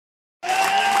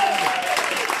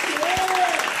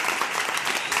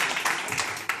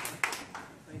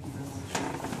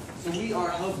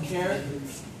healthcare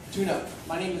Tuneup.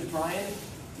 My name is Brian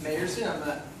Mayrsohn. I'm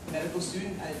a medical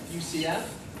student at UCF,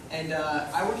 and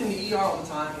I work in the ER all the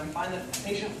time, and I find that a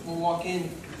patient will walk in,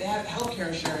 they have healthcare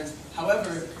insurance,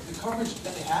 however, the coverage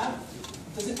that they have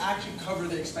doesn't actually cover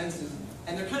their expenses,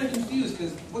 and they're kind of confused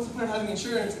because what's the point of having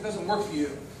insurance if it doesn't work for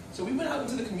you? So we went out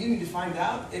into the community to find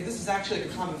out if this is actually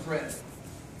like a common thread.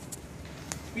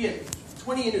 We had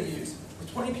 20 interviews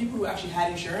with 20 people who actually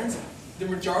had insurance, the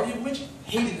majority of which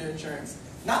hated their insurance.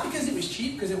 Not because it was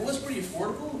cheap, because it was pretty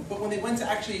affordable, but when they went to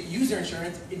actually use their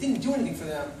insurance, it didn't do anything for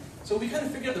them. So we kind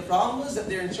of figured out the problem was that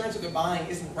their insurance that they're buying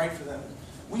isn't right for them.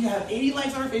 We have 80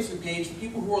 likes on our Facebook page for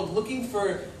people who are looking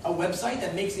for a website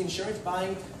that makes the insurance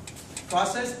buying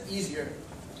process easier.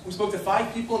 We spoke to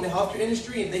 5 people in the healthcare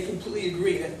industry, and they completely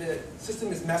agree that the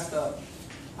system is messed up.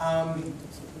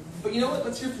 But you know what?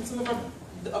 Let's hear from some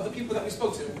of the people that we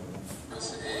spoke to.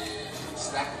 It's a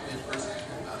stack of in-person,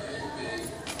 not very big.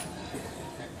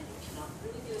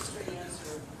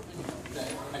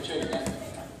 I chose that. I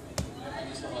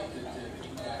just don't like the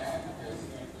people that I have because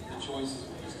the choices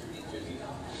were just too busy.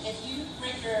 If you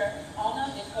break your owner,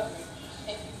 they cover it.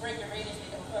 If you break your ratings, they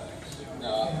don't cover it.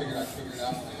 No, I figured it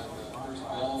out when I got the first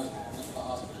bill and went to the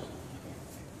hospital.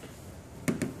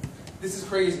 This is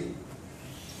crazy.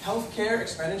 Healthcare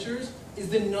expenditures is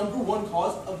the #1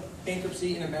 cause of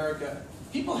bankruptcy in America.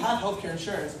 People have healthcare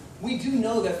insurance. We do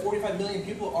know that 45 million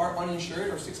people are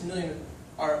uninsured, or 6 million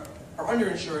are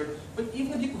underinsured, but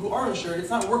even the people who are insured,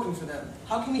 it's not working for them.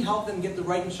 How can we help them get the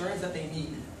right insurance that they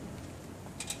need?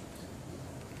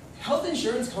 Health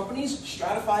insurance companies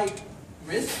stratify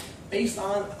risk based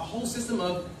on a whole system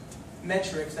of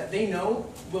metrics that they know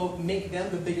will make them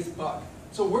the biggest buck.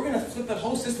 So we're going to flip that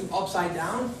whole system upside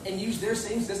down and use their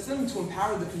same system to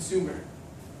empower the consumer.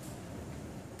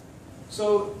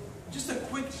 So just a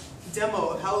quick demo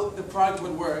of how the product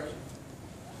would work.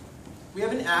 We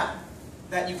have an app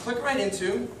that you click right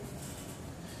into.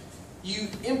 You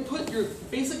input your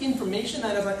basic information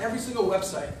that is on every single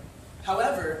website.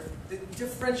 However, the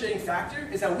differentiating factor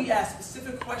is that we ask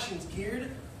specific questions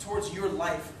geared towards your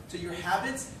life, to your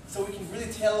habits, so we can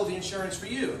really tailor the insurance for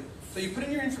you. So you put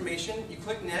in your information, you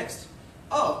click next.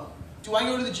 Oh, do I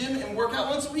go to the gym and work out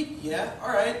once a week? Yeah,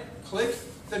 all right, click.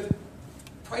 The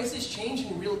prices change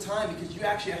in real time because you're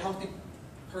actually a healthy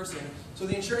person. So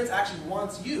the insurance actually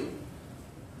wants you.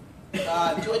 Do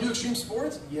I do extreme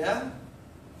sports? Yeah.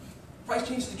 Price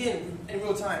changes again in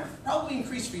real time. Probably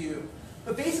increase for you.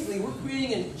 But basically, we're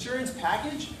creating an insurance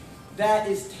package that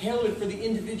is tailored for the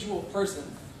individual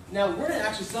person. Now, we're not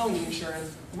actually selling the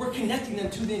insurance. We're connecting them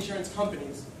to the insurance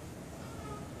companies.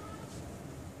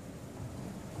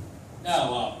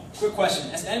 Now, quick question.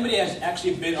 Has anybody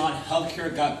actually been on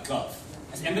healthcare.gov?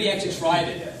 Has anybody actually tried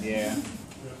it? Yeah.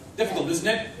 Difficult, isn't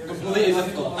it? Completely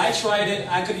difficult. I tried it.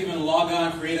 I couldn't even log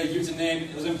on, create a username.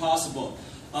 It was impossible.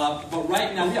 But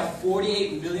right now, we have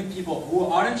 48 million people who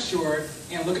are uninsured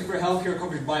and looking for healthcare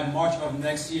coverage by March of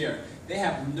next year. They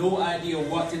have no idea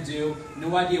what to do,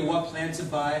 no idea what plan to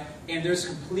buy, and there's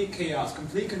complete chaos,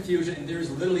 complete confusion, and there's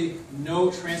literally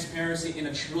no transparency in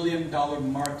a $1 trillion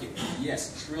market.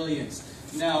 Yes, trillions.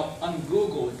 Now, on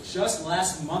Google, just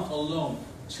last month alone,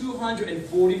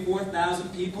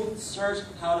 244,000 people searched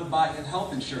how to buy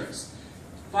health insurance.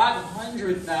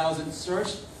 500,000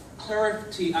 searched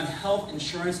clarity on health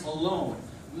insurance alone.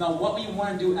 Now, what we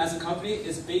want to do as a company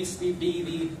is basically be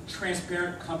the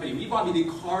transparent company. We want to be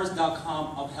the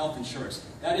cars.com of health insurance.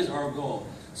 That is our goal.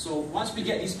 So once we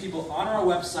get these people on our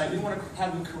website, we want to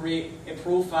have them create a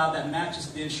profile that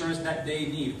matches the insurance that they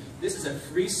need. This is a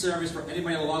free service for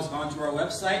anybody that logs onto our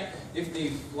website. If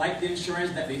they like the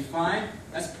insurance that they find,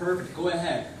 that's perfect. Go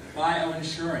ahead. Buy our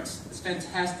insurance. It's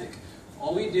fantastic.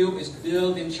 All we do is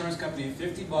bill the insurance company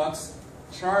 $50,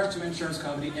 charge to insurance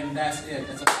company, and that's it.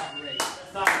 That's a flat rate.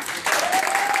 All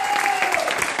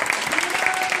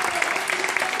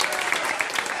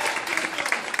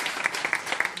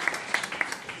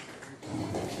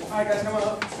right, guys, come on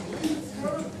up.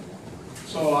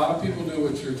 So a lot of people do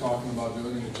what you're talking about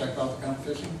doing, and you checked out the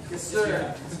competition? Yes,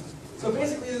 sir. So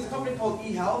basically, there's a company called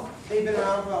eHealth. They've been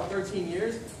around for about 13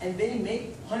 years, and they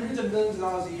make hundreds of millions of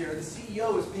dollars a year. The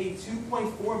CEO was paid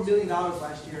 $2.4 million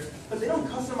last year, but they don't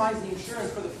customize the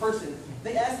insurance for the person.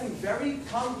 They ask them very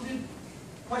complicated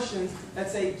questions that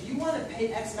say, do you want to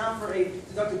pay X amount for a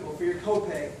deductible, for your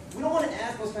copay? We don't want to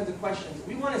ask those kinds of questions.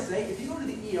 We want to say, if you go to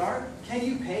the ER, can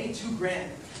you pay $2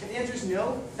 grand? If the answer is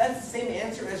no, that's the same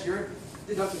answer as your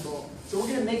deductible. So we're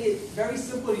going to make it very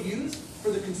simple to use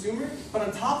for the consumer, but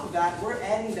on top of that, we're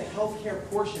adding the healthcare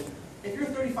portion. If you're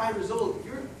 35 years old,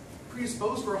 you're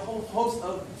predisposed for a whole host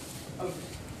of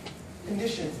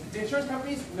conditions. The insurance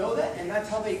companies know that, and that's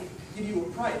how they give you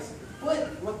a price. But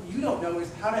what you don't know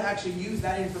is how to actually use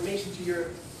that information to your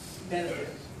benefit.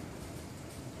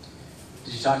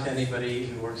 Did you talk to anybody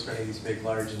who works for any of these big,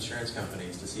 large insurance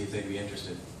companies to see if they'd be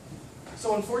interested?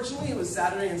 So unfortunately, it was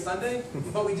Saturday and Sunday,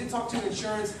 but we did talk to an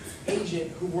insurance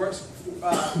agent who works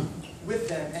with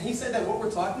them, and he said that what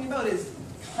we're talking about is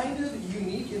kind of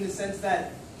unique in the sense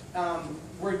that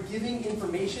we're giving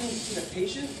information to the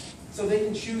patient so they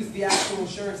can choose the actual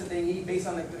insurance that they need based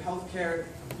on their healthcare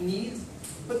needs.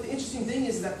 But the interesting thing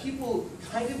is that people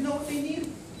kind of know what they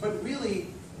need, but really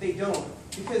they don't,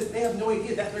 because they have no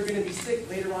idea that they're going to be sick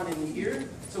later on in the year.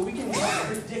 So we can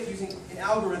predict using an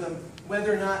algorithm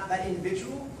whether or not that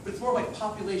individual, but it's more like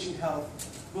population health,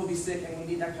 will be sick and will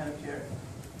need that kind of care.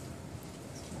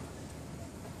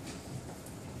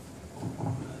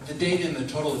 The data in the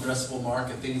total addressable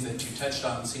market, things that you touched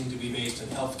on, seem to be based in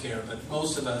healthcare, but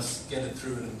most of us get it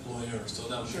through an employer, so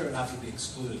that would have to be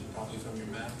excluded probably from your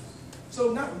map.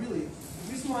 So not really.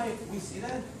 The reason why we see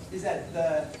that is that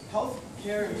the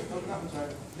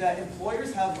the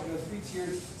employers have like a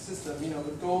three-tiered system,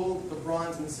 the gold, the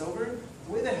bronze, and the silver.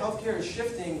 The way that healthcare is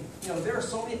shifting, there are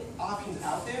so many options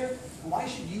out there. Why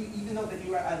should you, even though that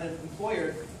you are as an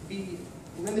employer, be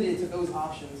limited to those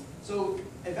options? So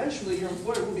eventually your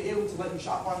employer will be able to let you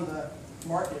shop on the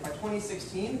market. By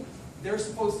 2016, they're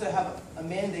supposed to have a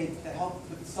mandate to help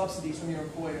with subsidies from your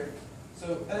employer.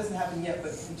 So that hasn't happened yet,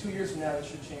 but in 2 years from now it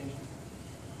should change.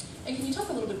 And can you talk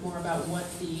a little bit more about what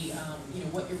the,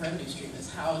 what your revenue stream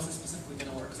is? How is this specifically going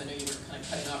to work? Because I know you were kind of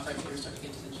cutting off right when you were starting to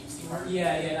get to the juicy part.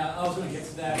 Yeah, I was going to get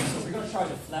to that. So we're going to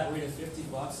charge a flat rate of $50.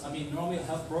 I mean, normally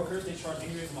health brokers, they charge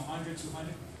anywhere from $100,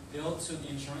 $200 bill to the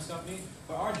insurance company.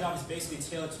 But our job is basically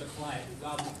tailored to the client.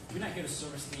 We're not here to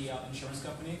service the insurance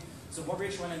company. So what we're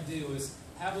trying to do is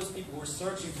have those people who are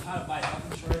searching for how to buy health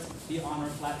insurance be on our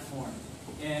platform.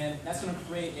 And that's going to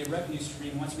create a revenue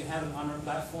stream. Once we have them on our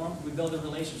platform, we build a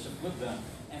relationship with them,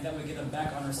 and then we get them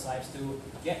back on our sites to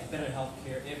get better health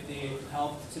care if the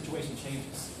health situation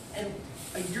changes. And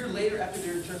a year later, after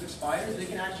their insurance expires, they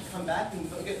can actually come back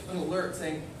and they'll get an alert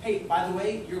saying, hey, by the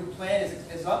way, your plan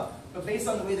is up, but based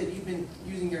on the way that you've been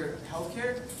using your health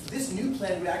care, this new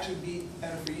plan would actually be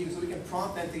better for you. So we can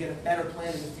prompt them to get a better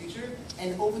plan in the future.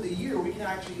 And over the year, we can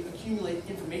actually accumulate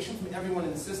information from everyone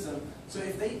in the system. So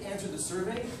if they answer the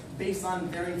survey based on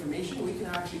their information, we can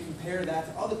actually compare that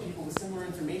to other people with similar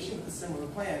information with a similar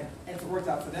plan. And if it worked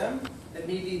out for them, then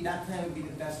maybe that plan would be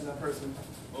the best for that person.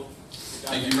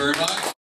 Thank you very much.